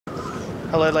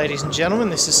Hello ladies and gentlemen,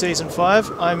 this is Season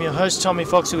 5. I'm your host Tommy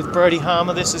Foxy with Brody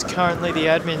Harmer. This is currently the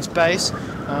admin's base.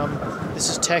 This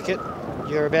is Tekkit.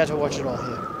 You're about to watch it all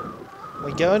here.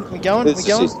 We going? We going? This we is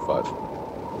going? Season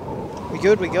 5. We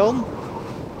good? We golden?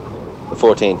 The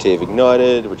 14T have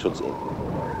ignited, which was in.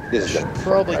 This is going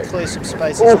Probably clear some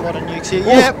space. There's a lot of nukes here.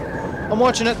 Yep! I'm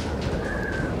watching it.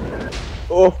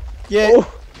 Oh! Yeah,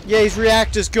 Oh. yeah, his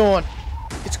reactor's gone.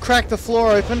 It's cracked the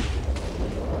floor open.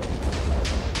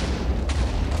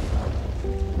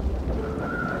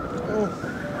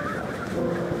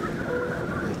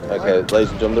 Okay, ladies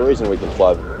and gentlemen, the reason we can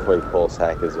fly before we false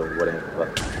hackers or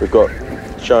whatever, we've got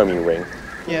Show Me Ring.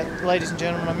 Yeah, ladies and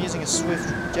gentlemen, I'm using a Swift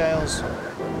Gales.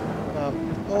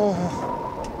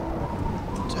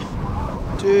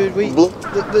 Dude, we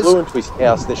Blew into his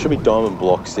house. There should be diamond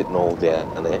blocks sitting all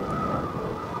down there.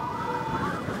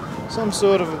 Some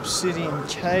sort of obsidian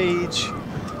cage.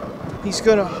 He's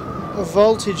got a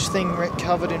voltage thing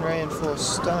covered in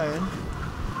reinforced stone.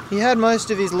 He had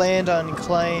most of his land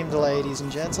unclaimed, ladies and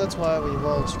gents. That's why we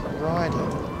was riding.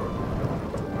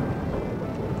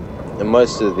 And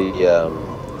most of the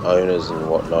owners and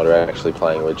whatnot are actually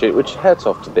playing legit, which hats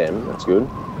off to them. That's good.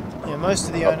 Yeah, most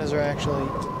of the owners are actually...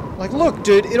 Like, look,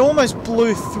 dude, it almost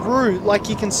blew through. Like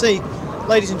you can see,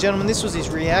 ladies and gentlemen, this was his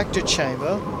reactor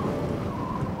chamber.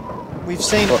 We've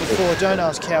seen it before, don't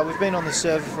ask how. We've been on the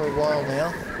server for a while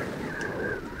now.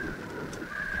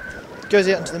 It goes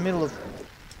out into the middle of...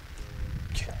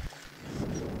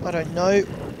 I don't know.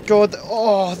 God,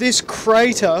 oh, this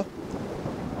crater.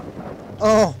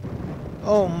 Oh.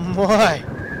 Oh my.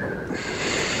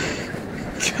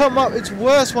 Come up, it's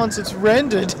worse once it's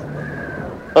rendered.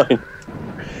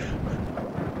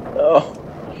 Oh.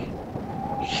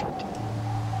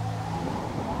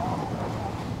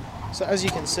 So as you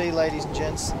can see, ladies and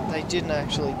gents, they didn't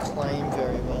actually claim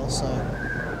very well, so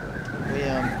we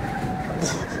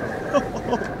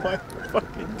oh my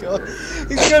fucking god.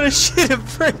 He's gonna shit a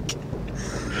brick.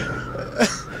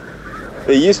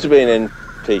 There used to be an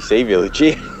NPC village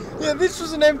here. Yeah, this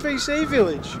was an NPC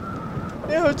village.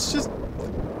 Now it's just...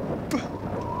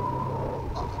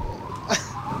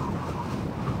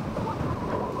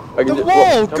 The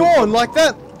wall gone like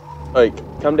that. Like,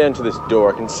 come down to this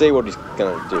door. I can see what he's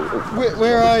gonna do.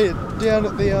 Where are you? Down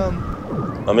at the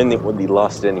I'm in the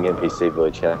last standing NPC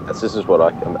village here. This is what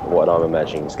I'm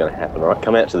imagining is going to happen. All right,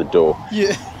 come out to the door.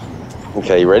 Yeah.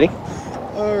 Okay, you ready?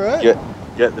 All right.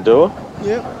 Get the door.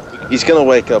 Yep. He's going to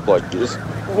wake up like this.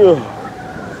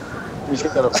 He's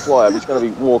going to fly up. He's going to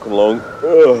be walking along.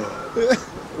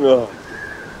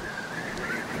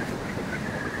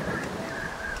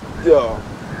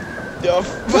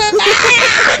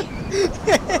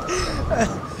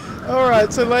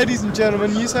 Alright, so ladies and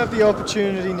gentlemen, you have the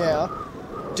opportunity now.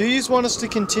 Do you want us to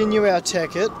continue our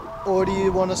Tekkit, or do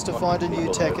you want us to find a new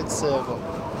Tekkit server?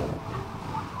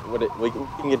 We can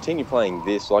continue playing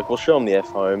this. Like, we'll show them the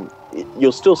F-home.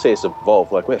 You'll still see us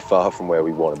evolve. Like, we're far from where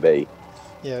we want to be.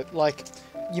 Yeah, like,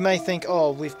 you may think,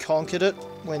 oh, we've conquered it.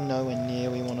 We're nowhere near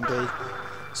we want to be.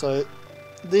 So,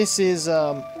 this is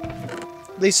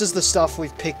the stuff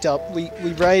we've picked up. We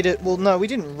raided... Well, no, we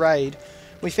didn't raid.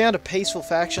 We found a peaceful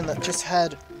faction that just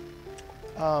had...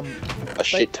 a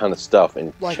shit ton of stuff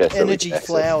in like chests. Energy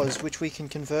flowers, which we can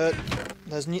convert.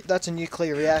 That's a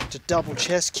nuclear reactor double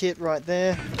chest kit right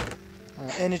there.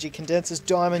 Energy condensers,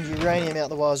 diamond, uranium out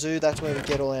the wazoo. That's where we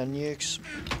get all our nukes.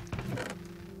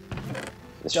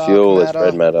 There's fuel, there's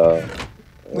red matter.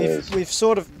 We've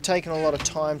sort of taken a lot of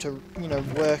time to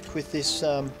work with this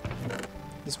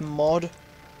this mod,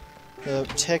 the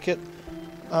Tekkit.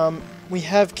 We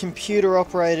have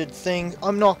computer-operated things.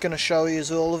 I'm not going to show you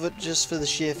all of it, just for the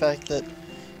sheer fact that...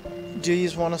 Do you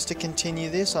want us to continue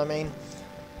this? I mean...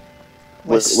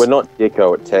 We're not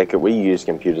Dicko at Tekkit. We use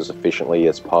computers efficiently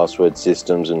as password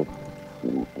systems, and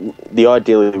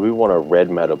ideally we want to red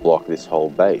matter block this whole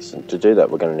base. And to do that,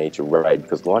 we're going to need to raid,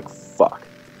 because like fuck,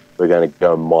 we're going to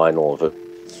go mine all of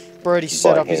it. Brody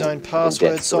set up his own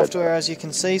password software, as you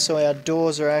can see, so our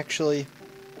doors are actually...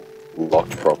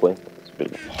 locked properly.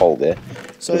 Bit of a hole there.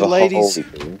 So ladies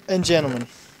and gentlemen,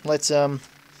 let's hurry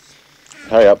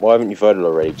up, why haven't you voted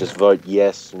already? Just vote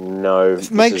yes, no.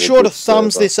 Make sure to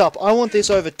thumbs this up. I want this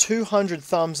over 200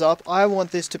 thumbs up. I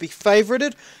want this to be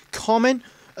favorited. Comment,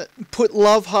 put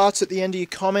love hearts at the end of your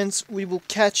comments. We will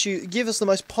catch you. Give us the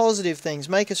most positive things.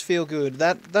 Make us feel good.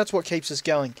 That's what keeps us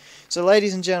going. So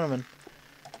ladies and gentlemen,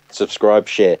 subscribe,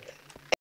 share.